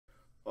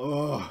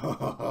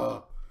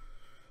Oh,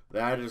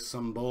 that is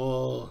some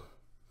bull.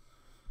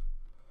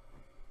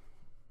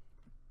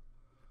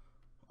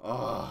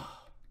 Oh.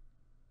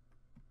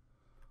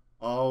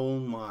 Oh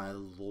my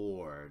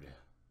lord.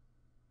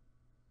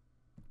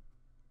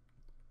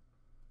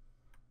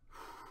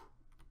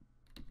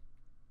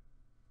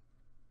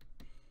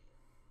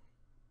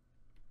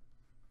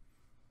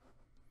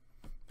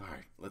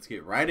 Alright, let's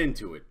get right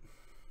into it.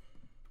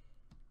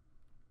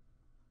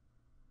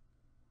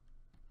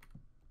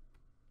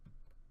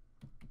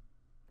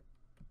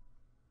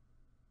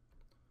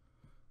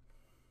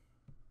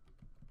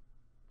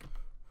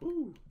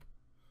 Woo.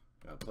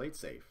 Play it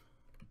safe.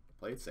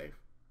 Play it safe.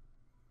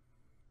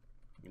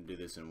 You can do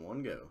this in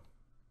one go.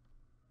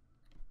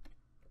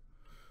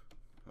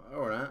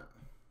 Or not.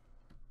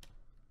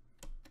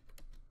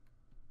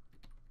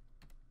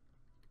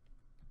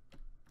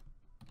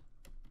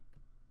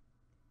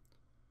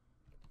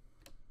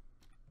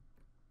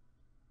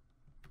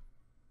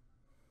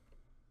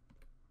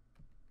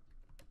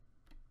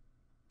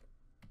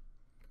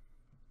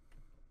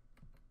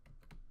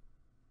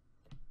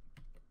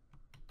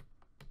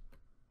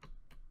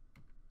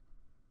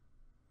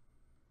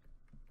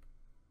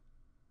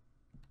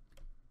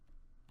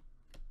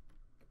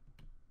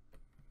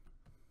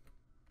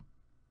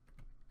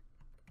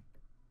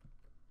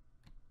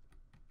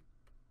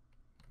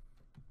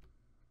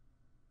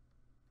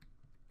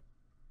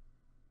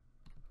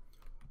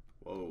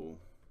 Whoa.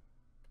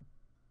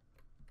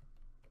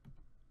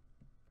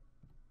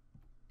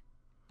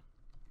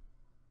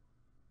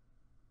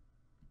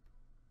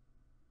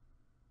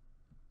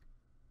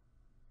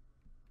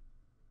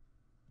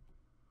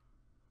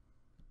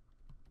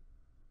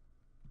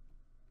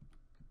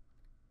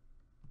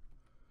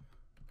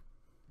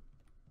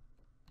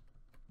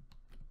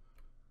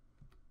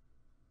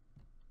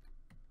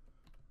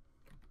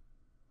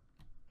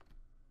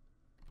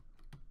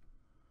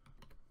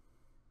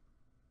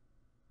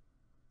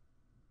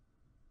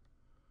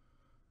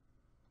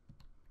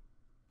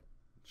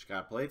 Just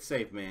gotta play it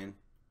safe, man.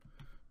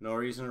 No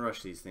reason to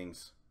rush these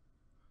things.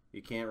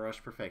 You can't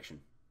rush perfection.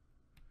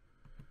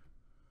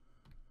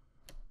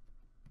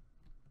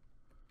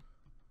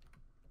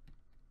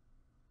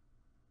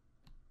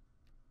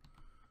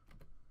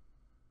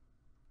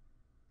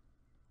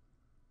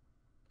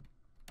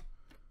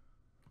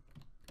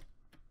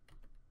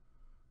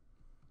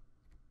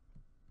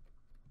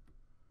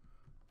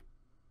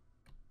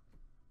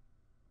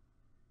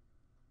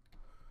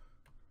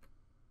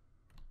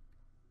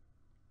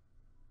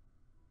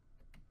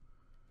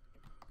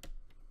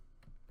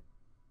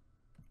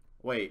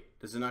 Wait,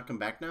 does it not come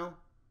back now?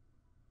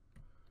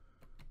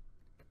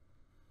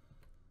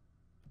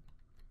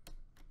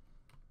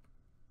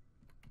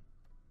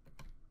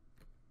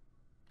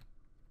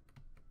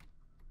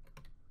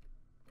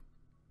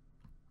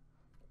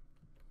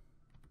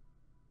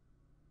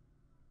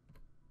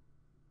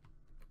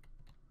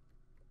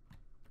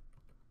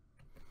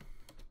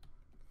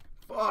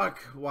 Fuck,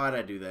 why'd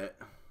I do that?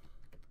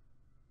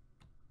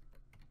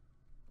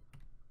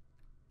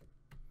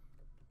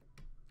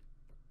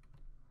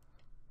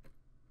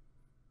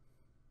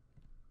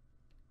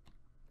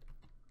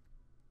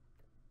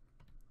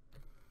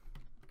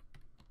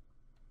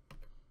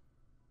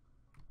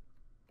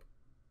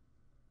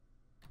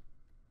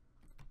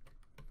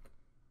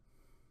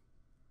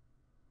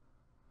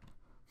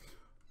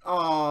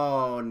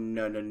 Oh,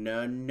 no, no,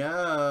 no,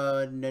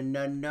 no, no,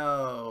 no,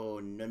 no, no,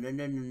 no, no,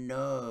 no,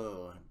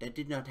 no. That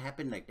did not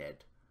happen like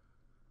that.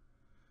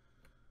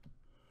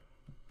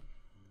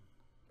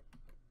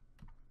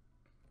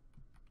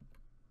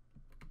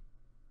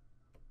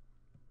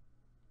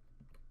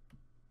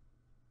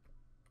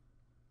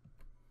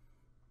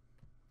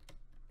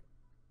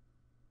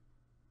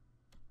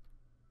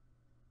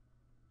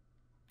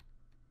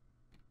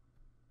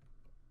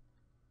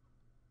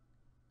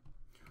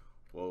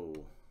 Whoa.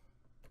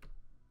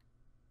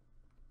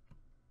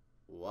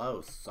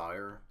 Whoa,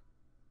 sire.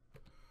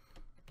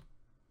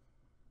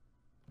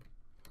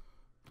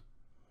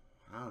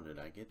 How did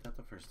I get that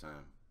the first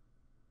time?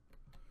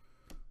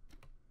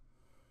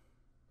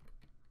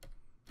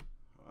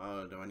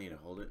 Oh, do I need to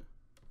hold it?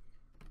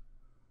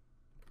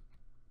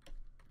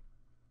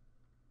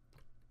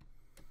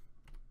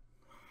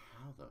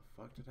 How the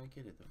fuck did I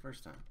get it the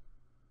first time?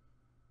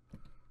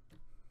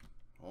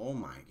 Oh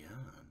my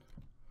god.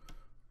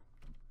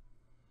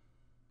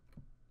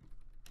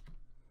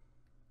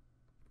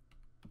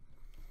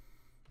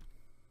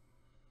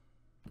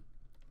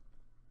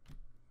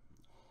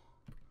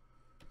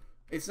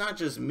 It's not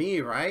just me,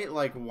 right?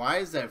 Like, why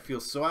does that feel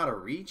so out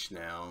of reach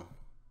now?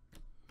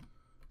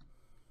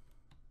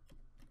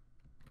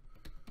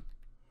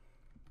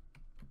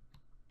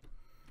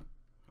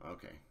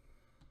 Okay.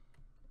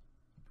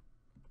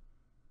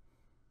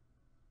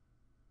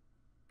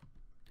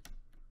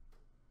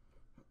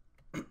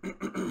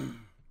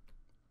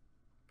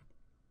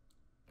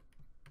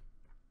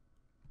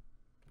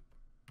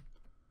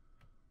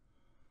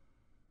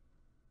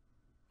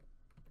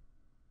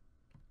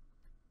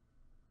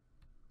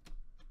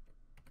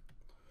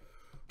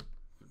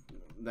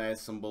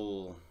 That's some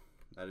bull.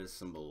 That is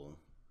some bull.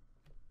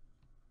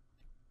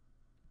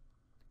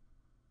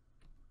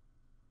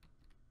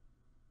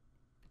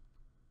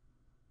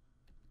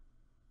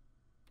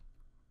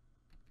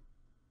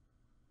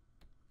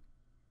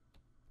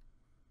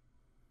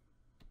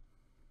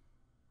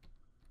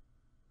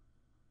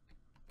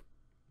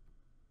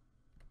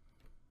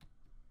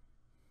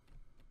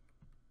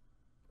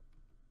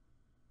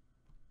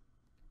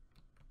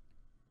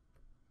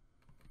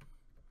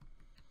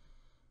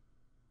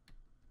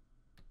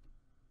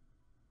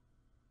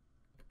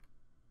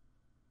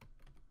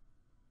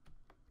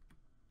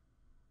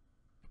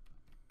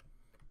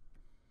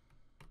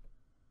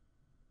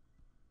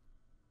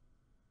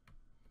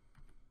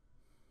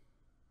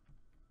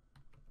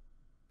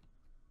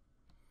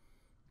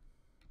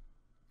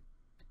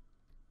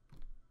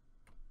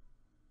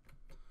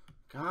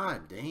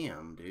 God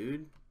damn,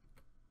 dude.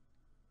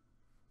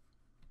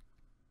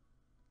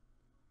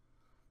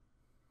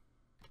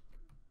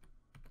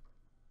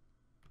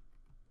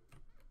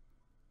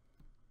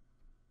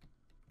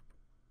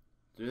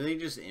 Do they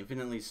just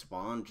infinitely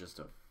spawn just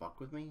to fuck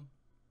with me?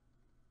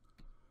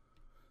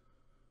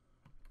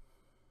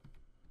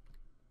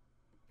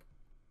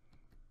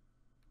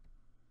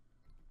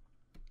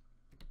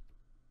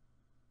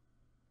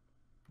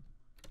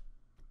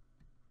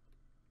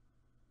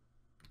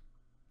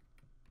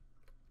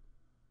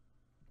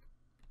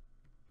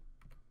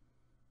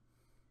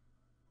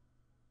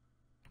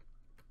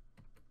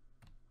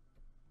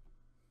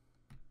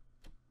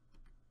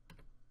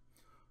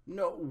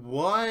 No,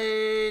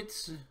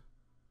 what?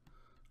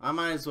 I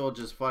might as well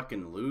just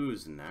fucking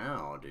lose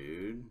now,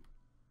 dude.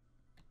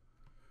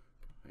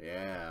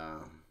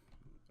 Yeah.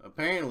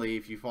 Apparently,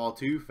 if you fall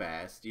too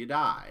fast, you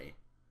die.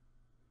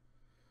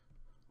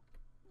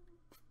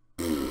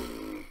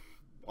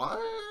 What?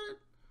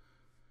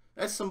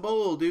 That's some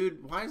bull,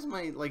 dude. Why is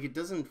my... Like, it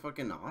doesn't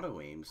fucking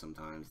auto-aim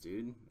sometimes,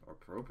 dude. Or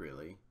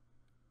appropriately.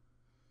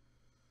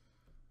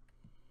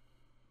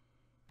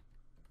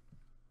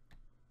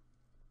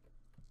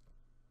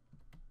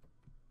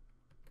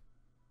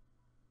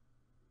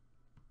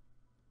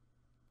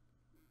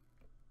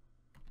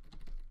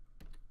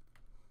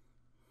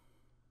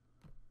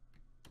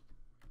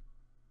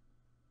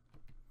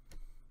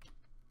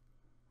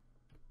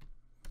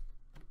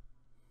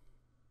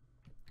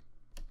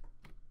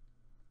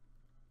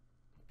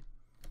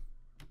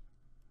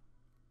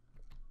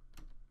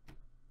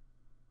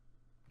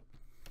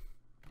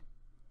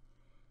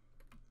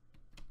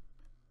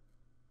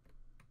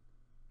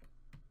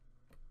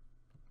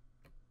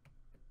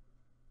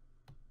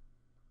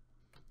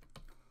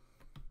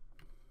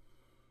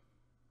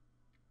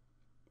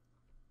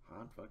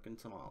 Hot fucking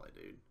tamale,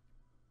 dude.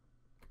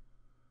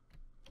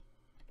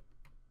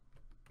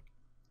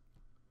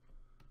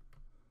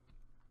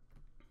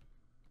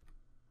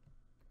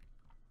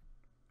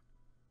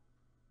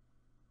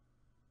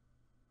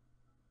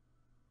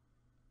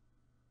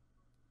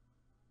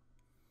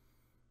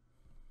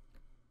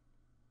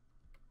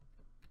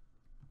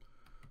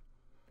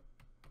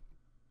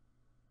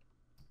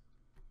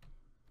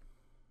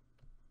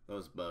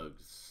 Those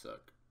bugs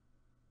suck.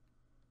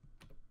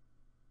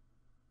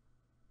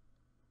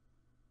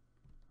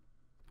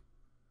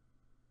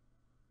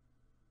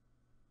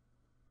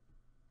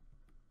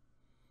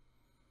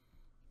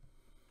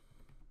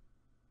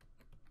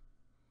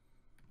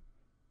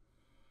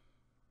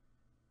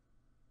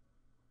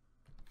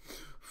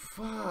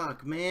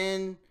 Fuck,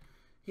 man.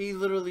 He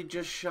literally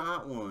just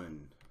shot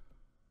one.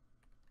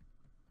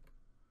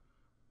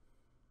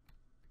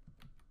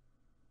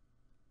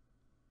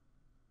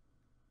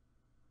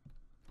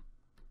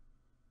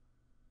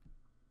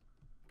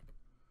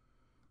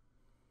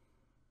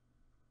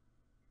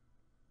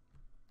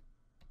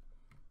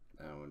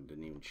 That one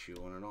didn't even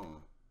shoot one at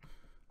all.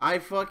 I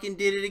fucking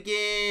did it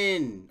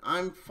again.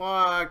 I'm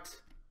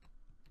fucked.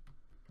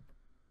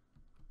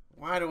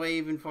 Why do I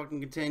even fucking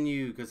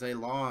continue? Because I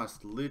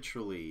lost,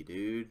 literally,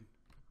 dude.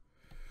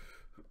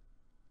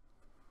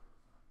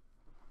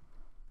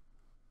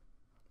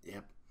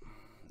 Yep.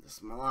 This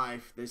is my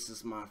life. This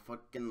is my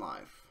fucking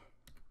life.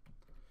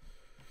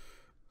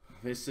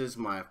 This is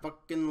my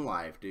fucking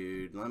life,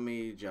 dude. Let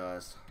me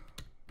just...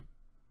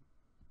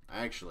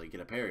 actually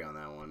get a parry on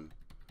that one.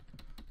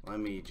 Let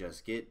me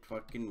just get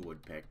fucking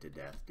woodpecked to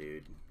death,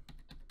 dude.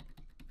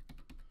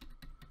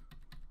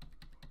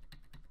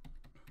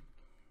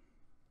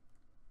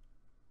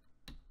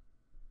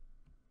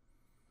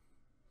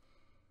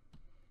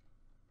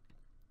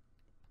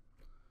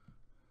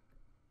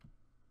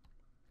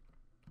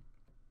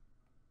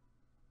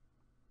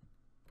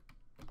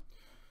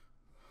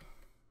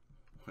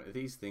 Why are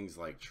these things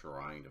like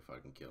trying to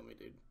fucking kill me,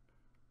 dude?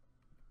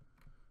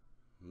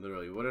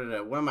 Literally, what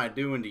am I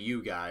doing to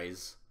you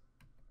guys?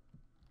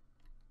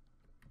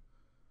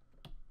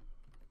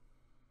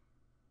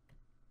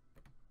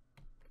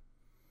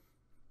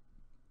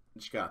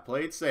 Just gotta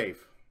play it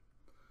safe.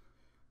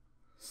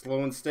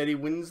 Slow and steady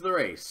wins the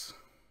race.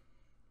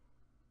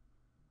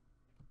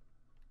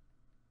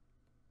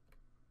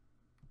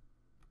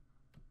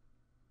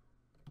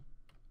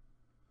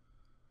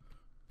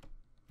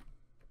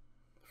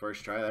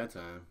 First try that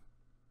time.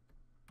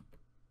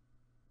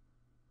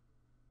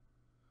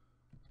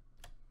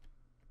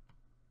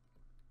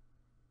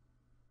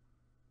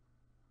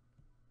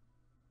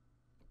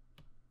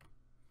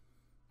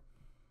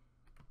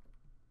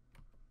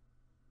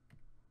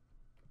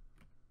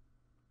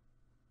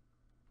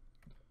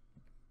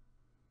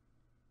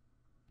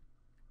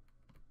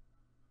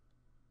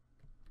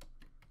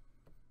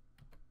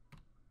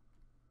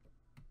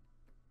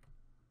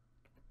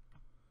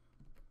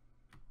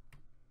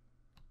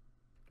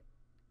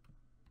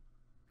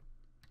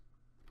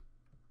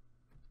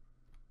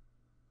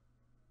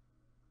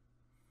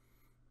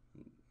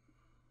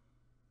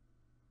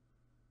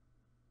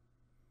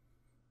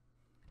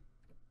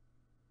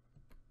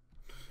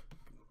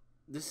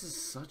 This is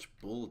such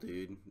bull,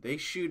 dude. They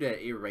shoot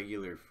at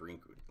irregular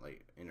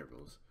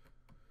intervals.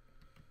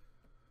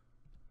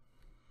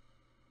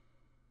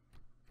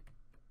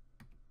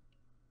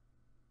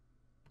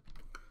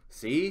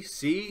 See?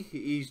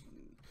 He's...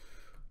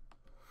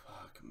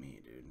 Fuck me,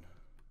 dude.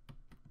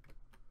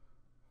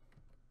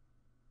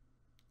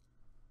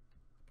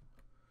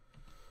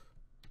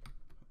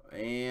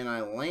 And I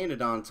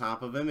landed on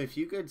top of him. If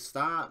you could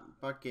stop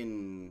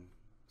fucking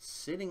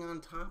sitting on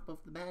top of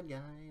the bad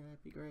guy,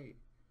 that'd be great.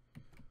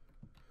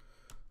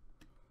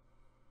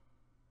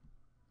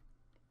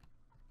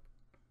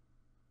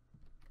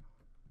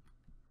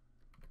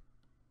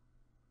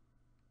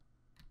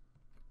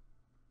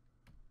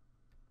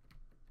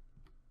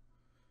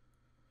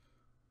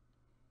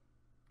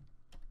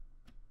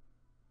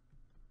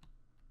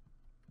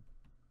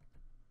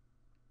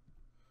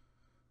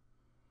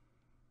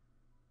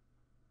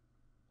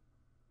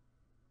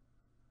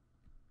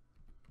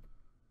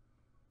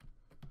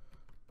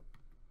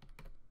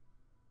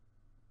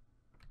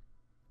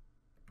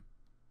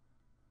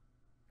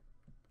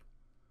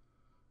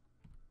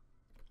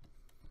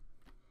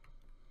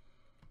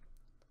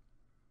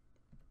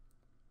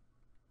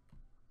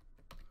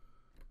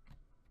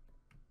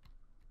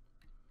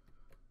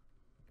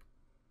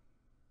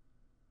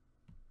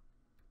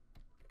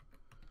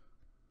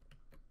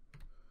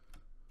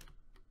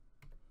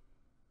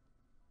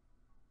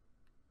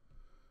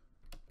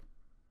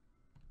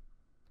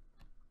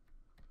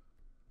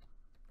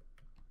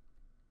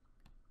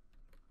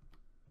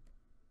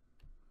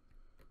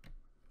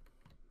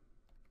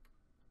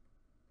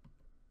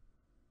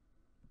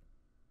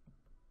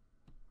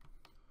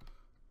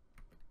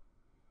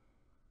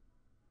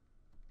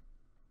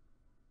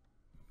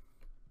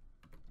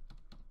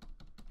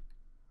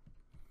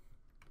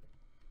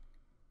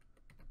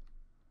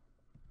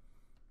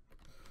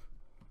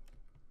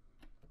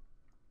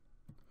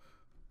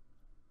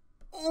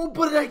 Oh,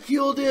 but I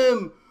killed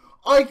him!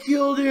 I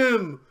killed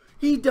him!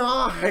 He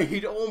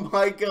died! Oh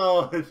my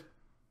god!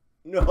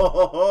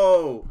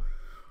 No!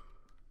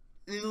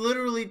 He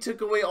literally took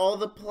away all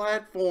the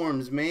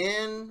platforms,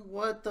 man!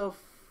 What the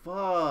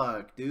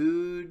fuck,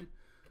 dude?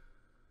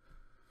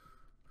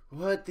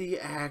 What the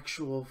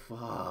actual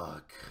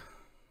fuck?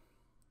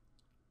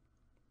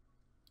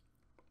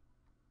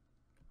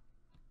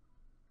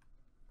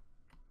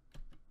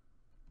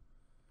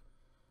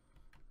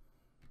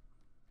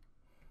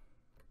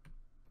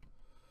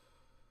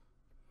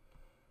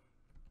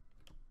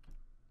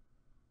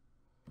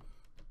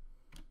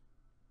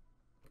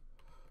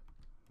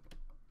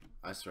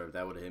 I swear, if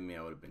that would have hit me,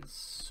 I would have been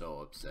so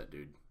upset,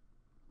 dude.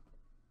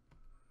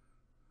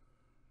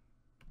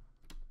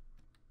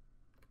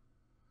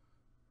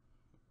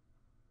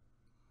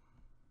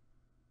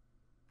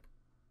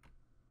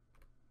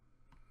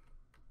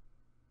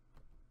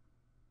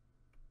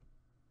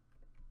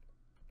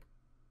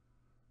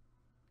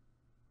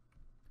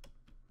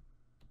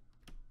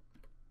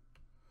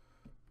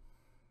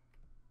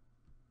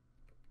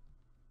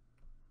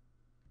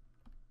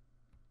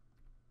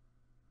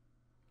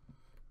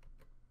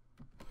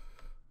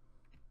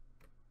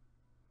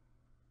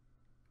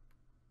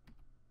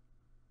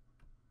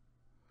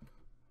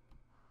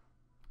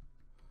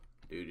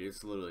 Dude,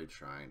 it's literally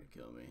trying to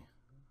kill me.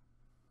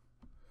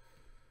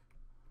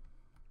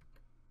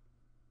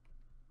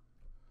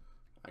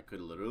 I could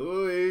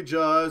literally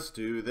just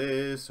do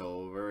this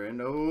over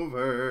and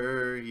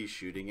over. He's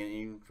shooting at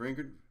you,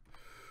 freaking.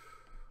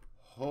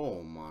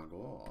 Oh my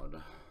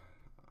god.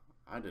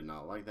 I did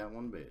not like that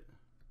one bit.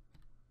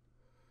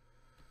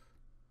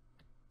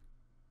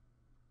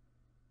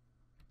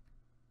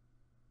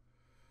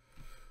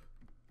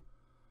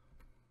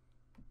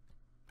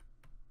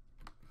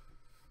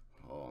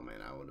 Oh man,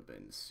 I would have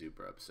been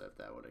super upset if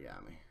that would have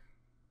got me.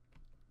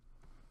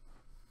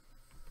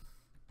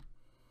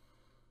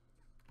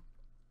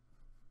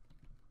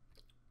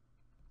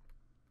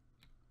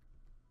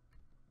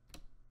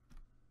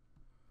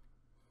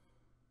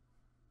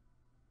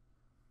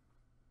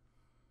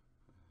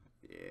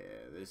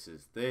 Yeah,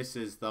 this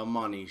is the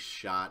money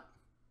shot.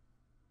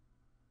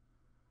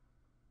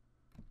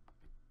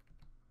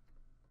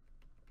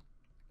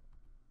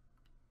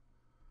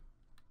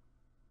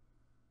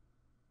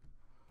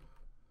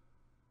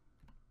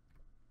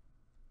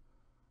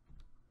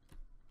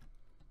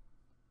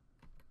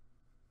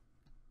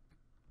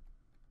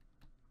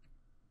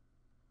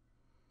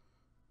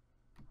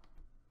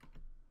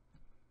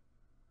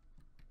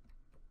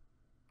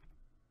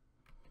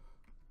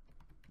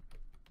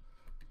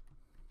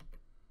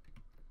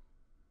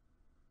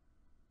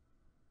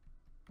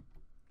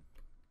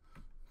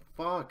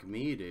 Fuck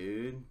me,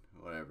 dude.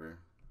 Whatever.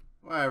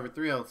 Whatever.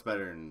 3 health's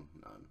better than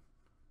none.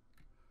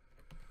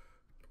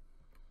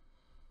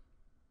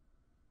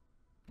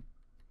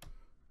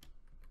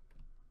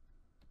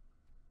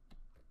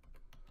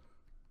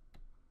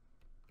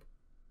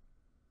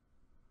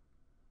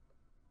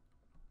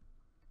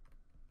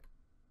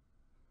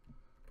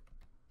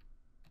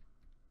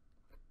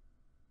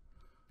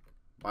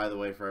 By the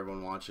way, for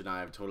everyone watching, I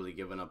have totally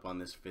given up on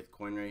this 5th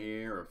coin right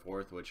here,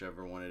 or 4th,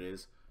 whichever one it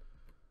is.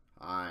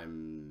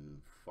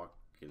 I'm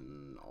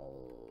fucking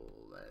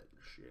all that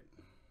shit.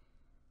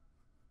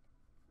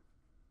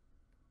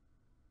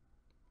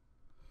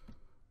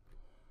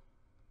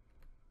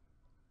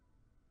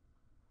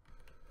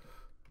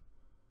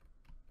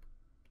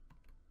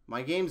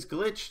 My game's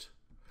glitched.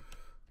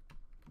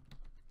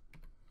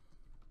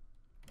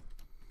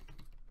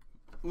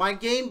 My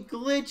game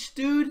glitched,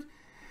 dude.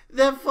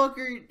 That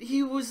fucker,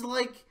 he was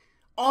like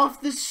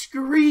off the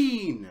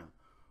screen.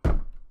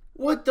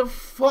 What the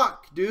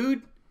fuck,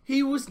 dude?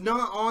 He was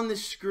not on the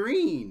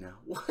screen.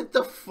 What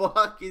the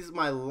fuck is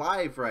my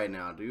life right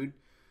now, dude?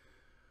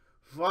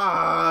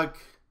 Fuck.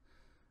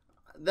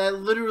 That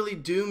literally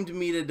doomed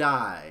me to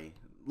die.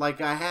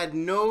 Like, I had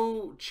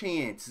no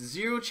chance,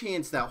 0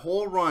 chance that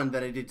whole run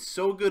that I did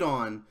so good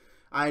on.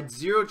 I had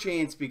 0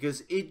 chance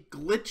because it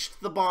glitched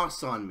the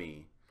boss on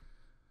me.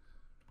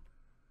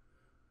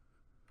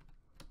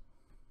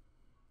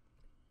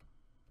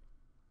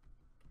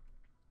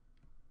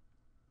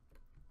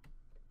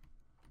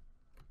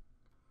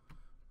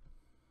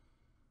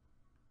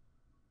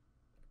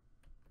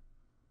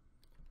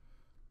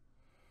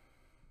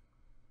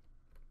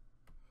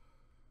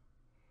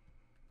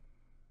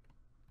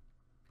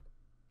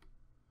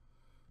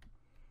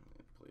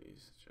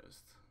 Please,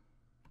 just...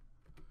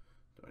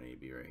 Do I need to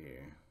be right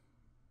here?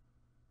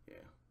 Yeah.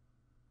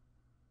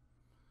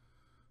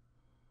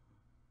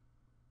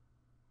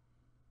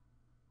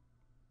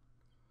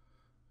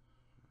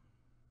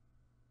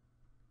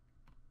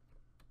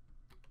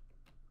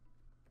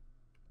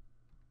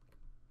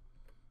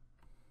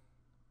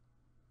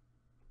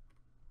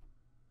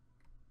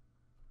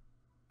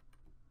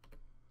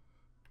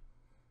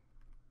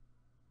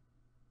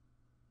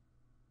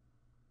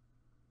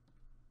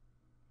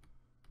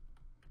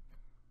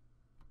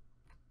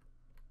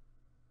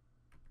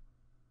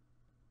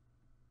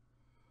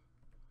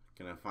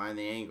 Can I find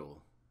the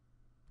angle?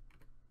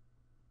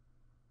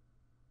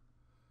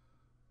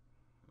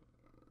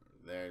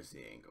 There's the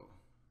angle.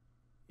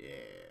 Yeah,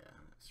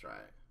 that's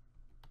right.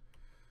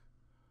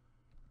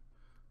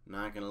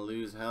 Not gonna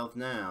lose health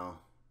now.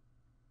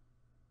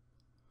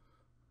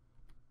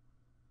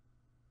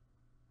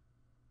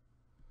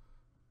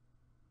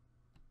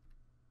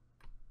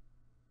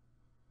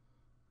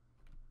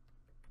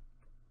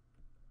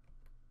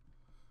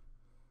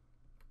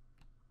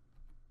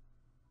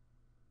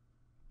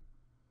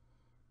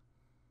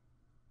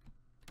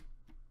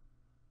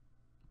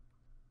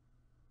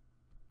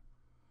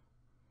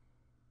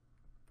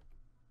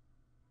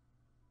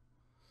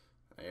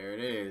 There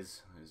it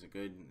is. It's a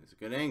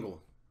good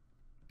angle.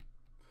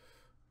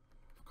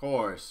 Of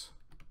course.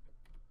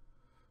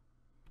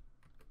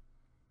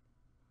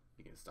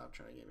 You can stop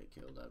trying to get me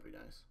killed, that'd be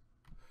nice.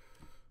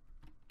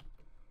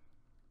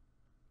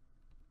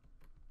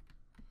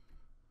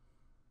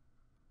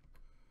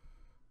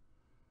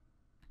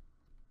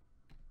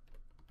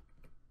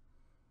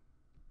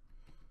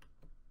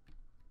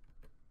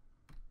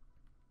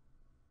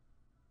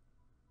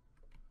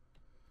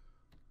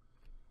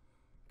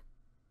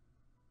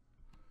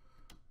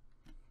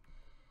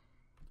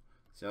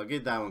 See, I'll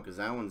get that one because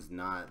that one's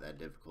not that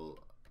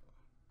difficult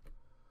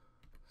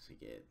to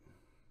get.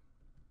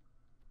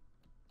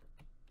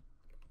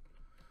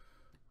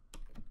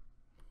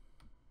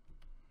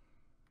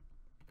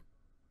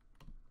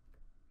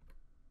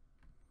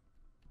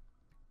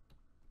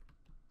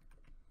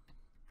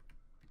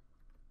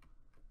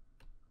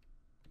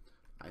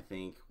 I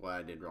think what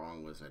I did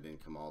wrong was I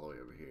didn't come all the way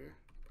over here.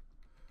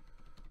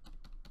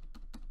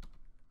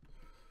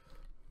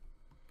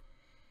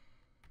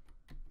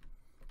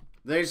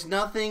 There's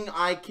nothing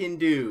I can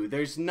do.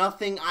 There's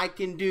nothing I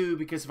can do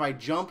because if I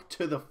jump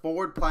to the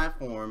forward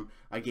platform,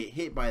 I get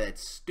hit by that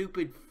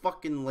stupid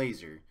fucking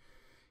laser.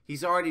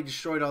 He's already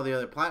destroyed all the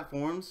other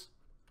platforms.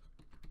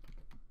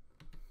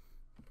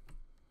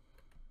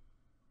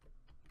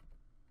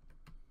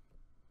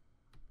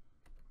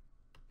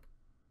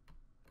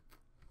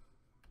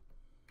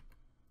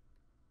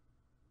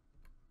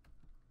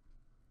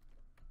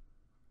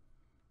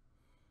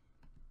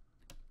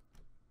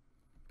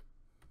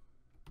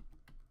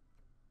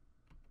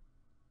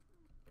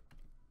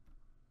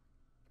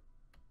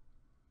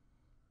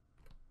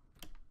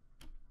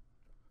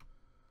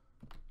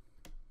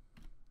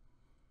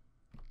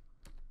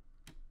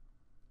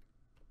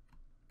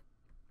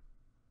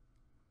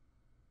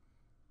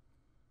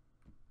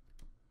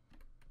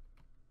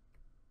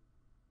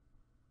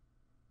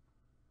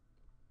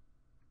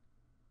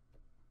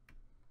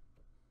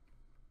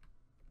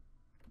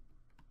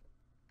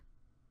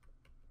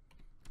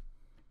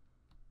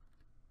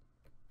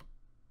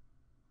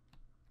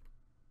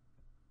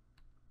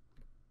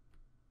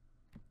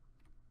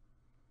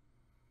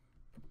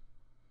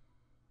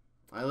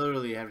 I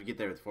literally have to get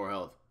there with 4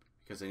 health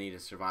because I need to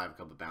survive a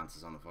couple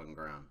bounces on the fucking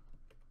ground.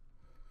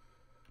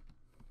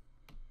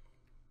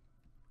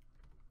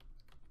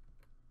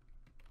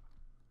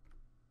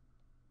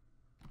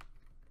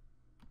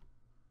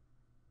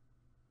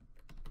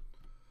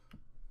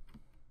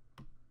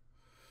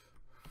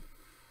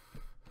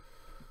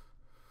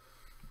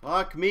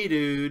 Fuck me,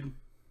 dude.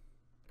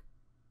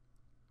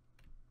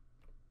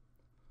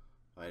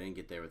 I didn't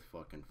get there with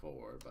fucking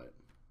 4, but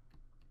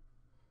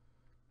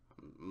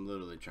I'm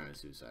literally trying to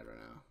suicide right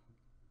now.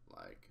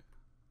 Like,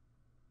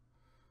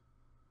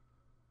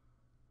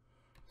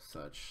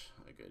 such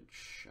a good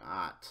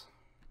shot.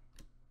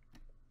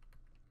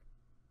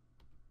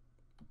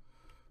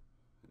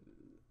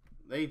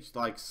 They,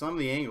 like, some of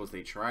the angles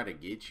they try to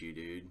get you,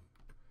 dude.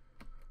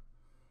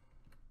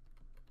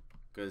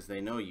 Because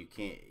they know you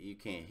can't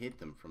hit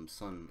them from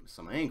some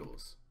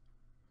angles.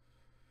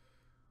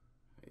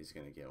 He's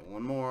gonna get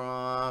one more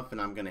off, and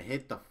I'm gonna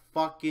hit the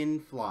fucking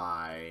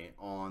fly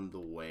on the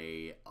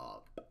way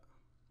up.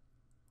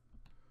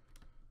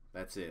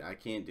 That's it. I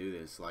can't do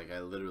this. Like, I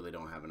literally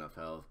don't have enough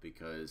health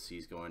because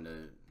he's going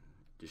to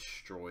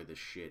destroy the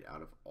shit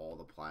out of all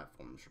the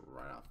platforms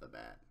right off the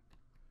bat.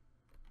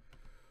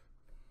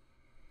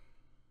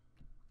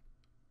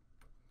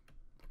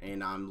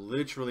 And I'm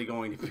literally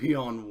going to be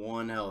on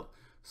 1 health,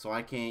 so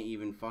I can't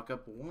even fuck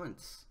up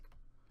once.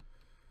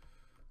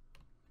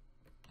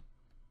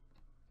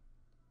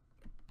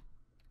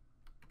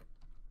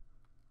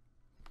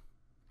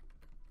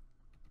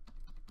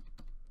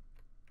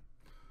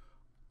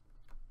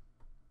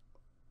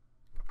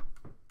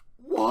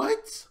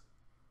 What?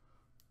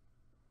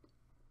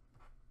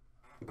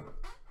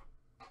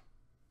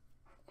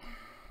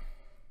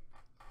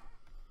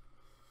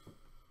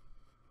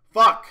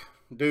 Fuck,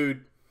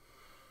 dude.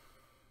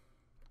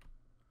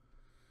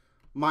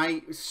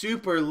 My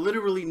super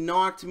literally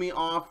knocked me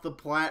off the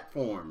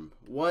platform.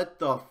 What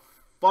the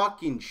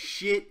fucking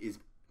shit is...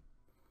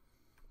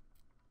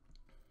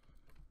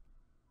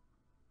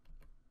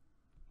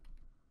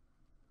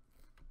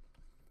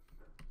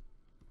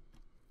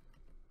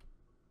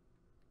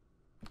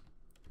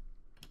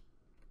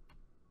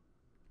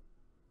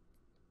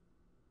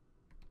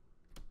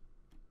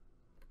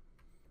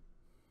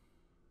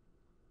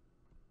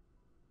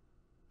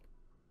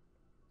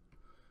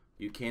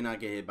 You cannot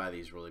get hit by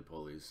these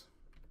roly-polies.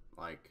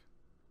 Like,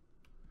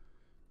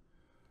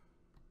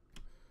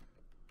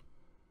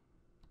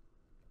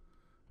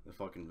 the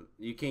fucking...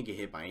 You can't get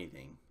hit by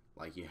anything.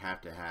 Like, you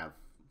have to have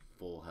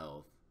full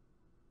health.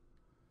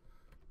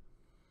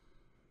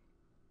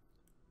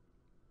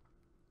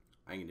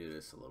 I can do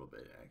this a little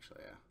bit,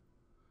 actually, yeah.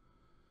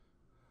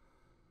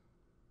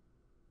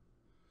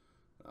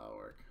 That'll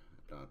work.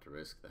 Don't have to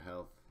risk the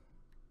health.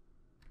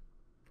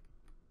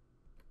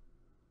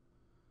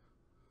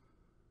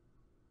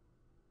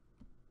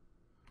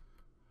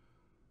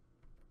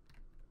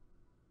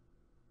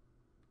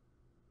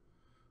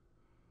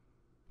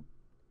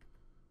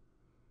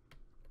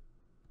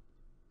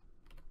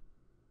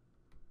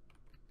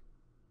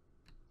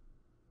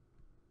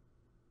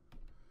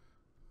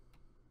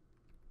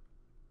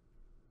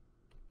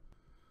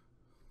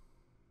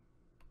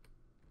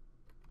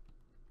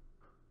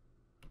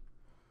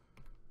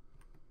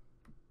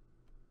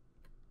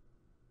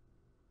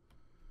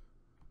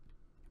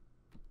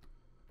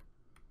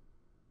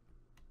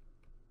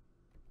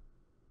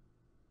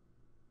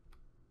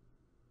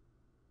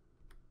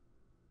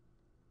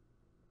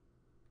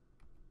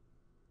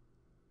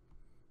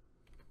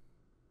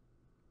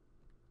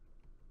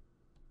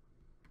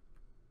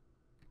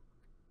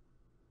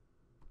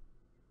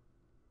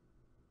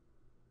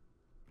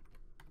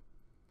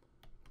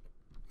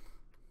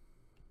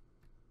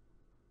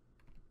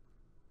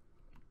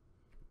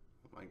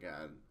 My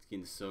god, it's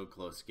getting so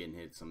close to getting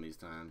hit some of these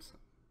times.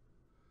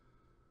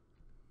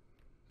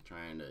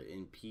 Trying to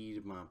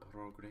impede my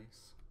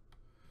progress.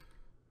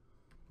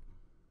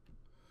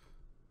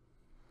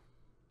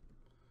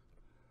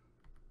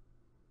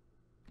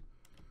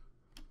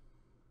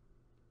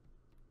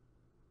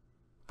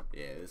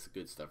 Yeah, this is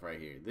good stuff right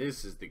here.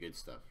 This is the good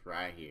stuff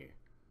right here.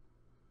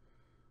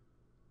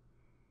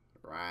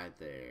 Right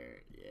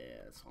there. Yeah,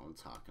 that's what I'm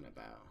talking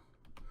about.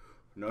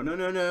 No, no,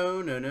 no,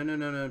 no, no, no, no,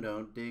 no, no,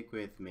 don't dig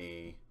with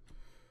me.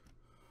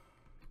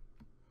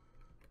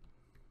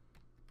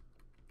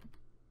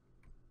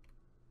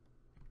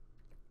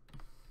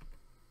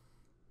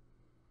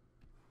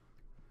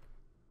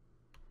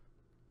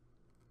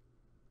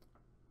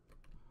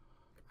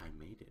 I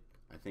made it.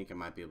 I think I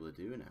might be able to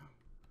do it now.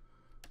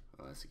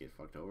 Unless I get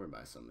fucked over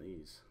by some of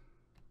these.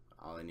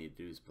 All I need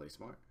to do is play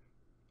smart.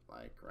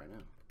 Like right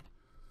now.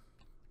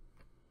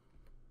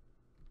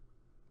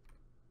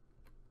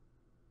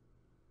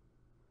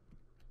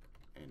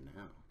 And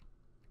now.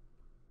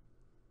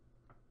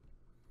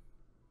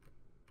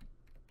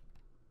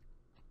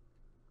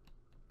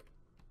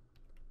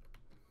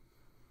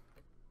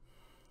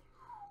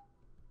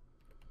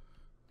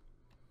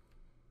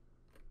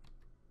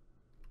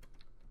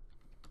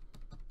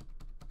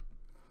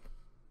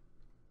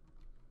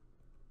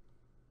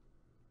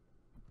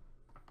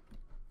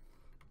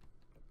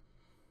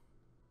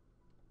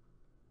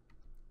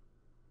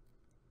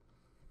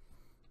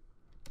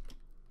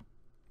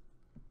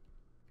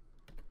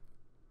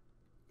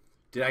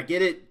 Did I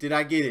get it? Did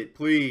I get it?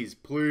 Please,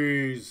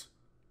 please.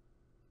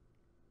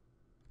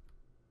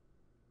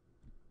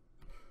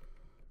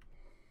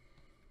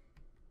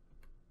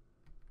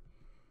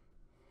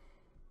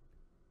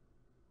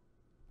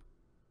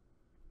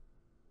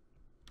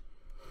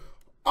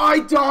 I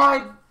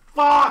died!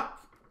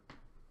 Fuck!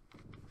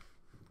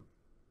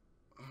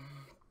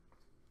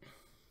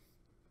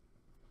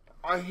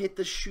 I hit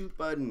the shoot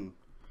button.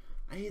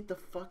 I hit the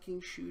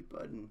fucking shoot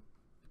button.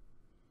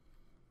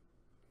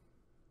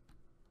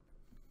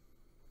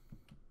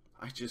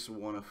 I just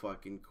want to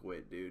fucking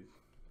quit, dude.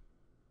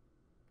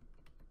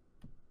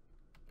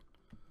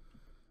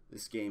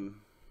 This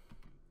game,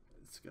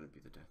 it's gonna be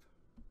the death.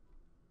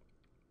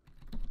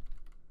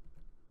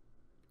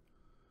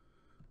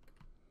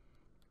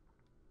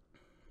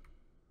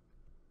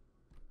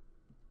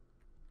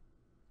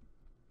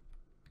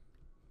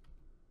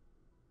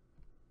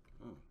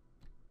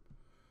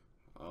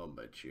 Oh,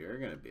 but you're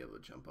gonna be able to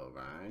jump over,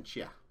 aren't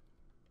ya?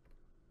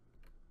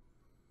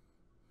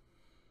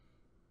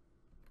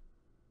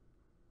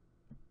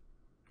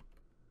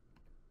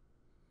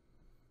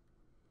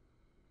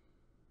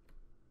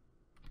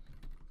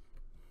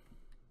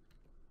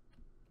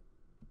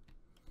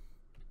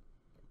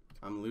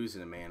 I'm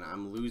losing it, man.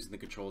 I'm losing the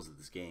controls of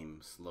this game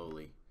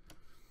slowly.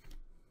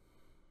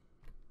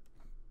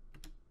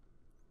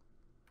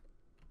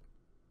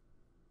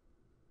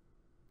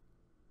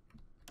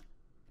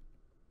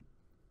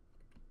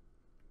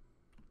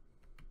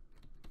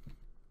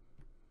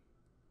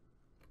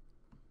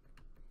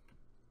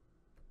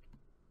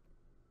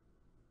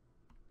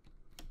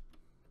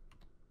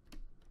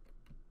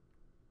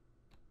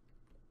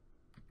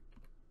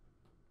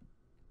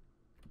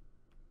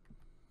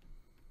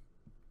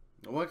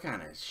 What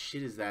kind of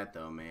shit is that,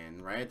 though,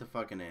 man? Right at the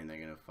fucking end, they're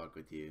gonna fuck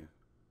with you.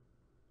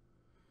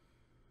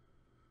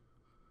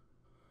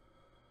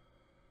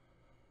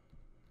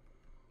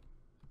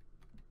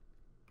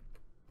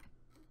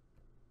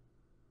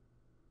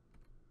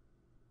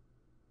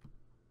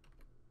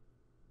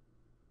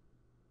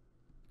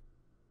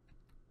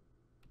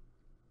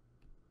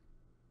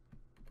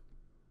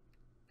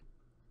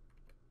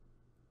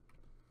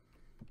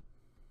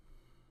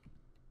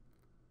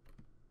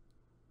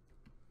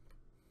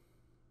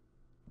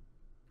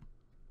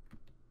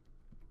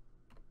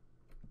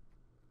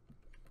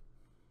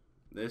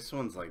 This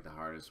one's like the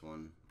hardest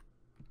one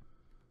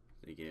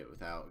to get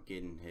without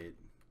getting hit.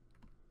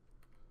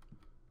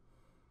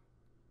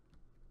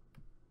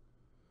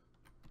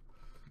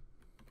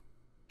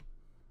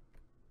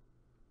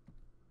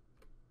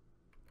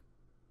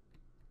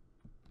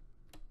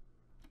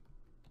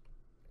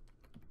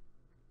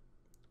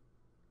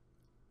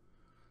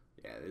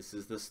 Yeah, this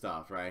is the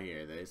stuff right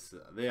here.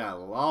 I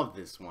love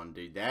this one,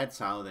 dude. That's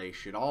how they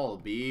should all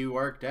be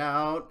worked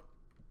out.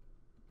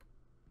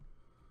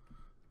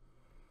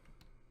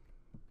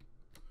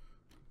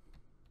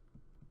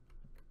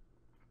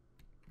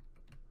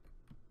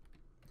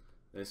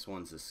 This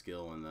one's a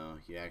skill one, though.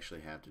 You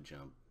actually have to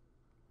jump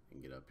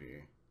and get up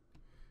here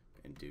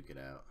and duke it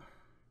out.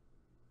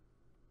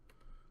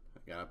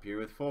 I got up here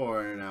with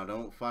 4. Now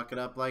don't fuck it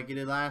up like you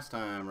did last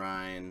time,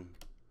 Ryan.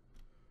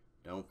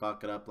 Don't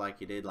fuck it up like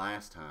you did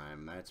last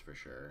time, that's for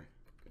sure.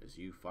 Because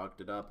you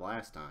fucked it up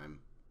last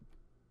time.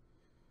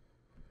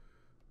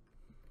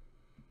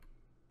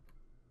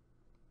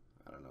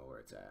 I don't know where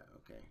it's at.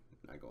 Okay,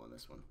 not going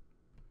this one.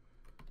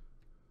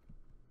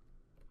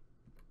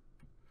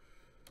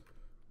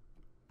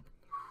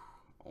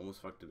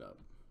 Almost fucked it up.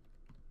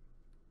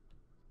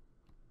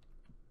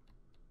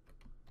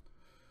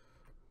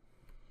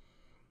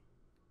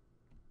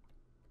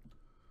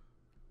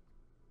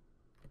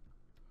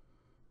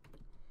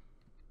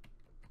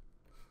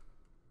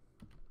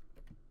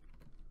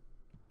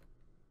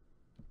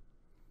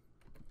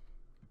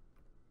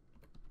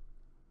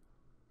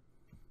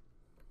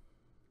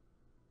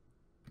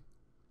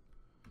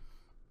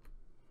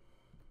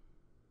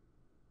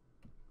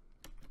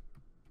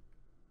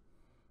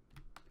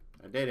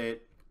 I did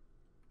it.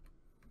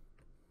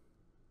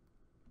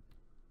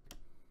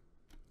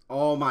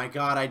 Oh my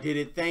god, I did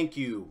it. Thank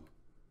you.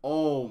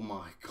 Oh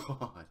my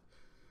god.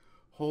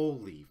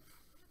 Holy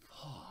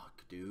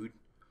fuck, dude.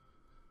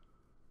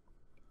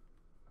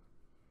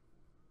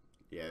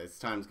 Yeah, this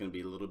time's gonna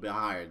be a little bit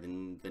higher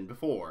than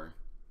before.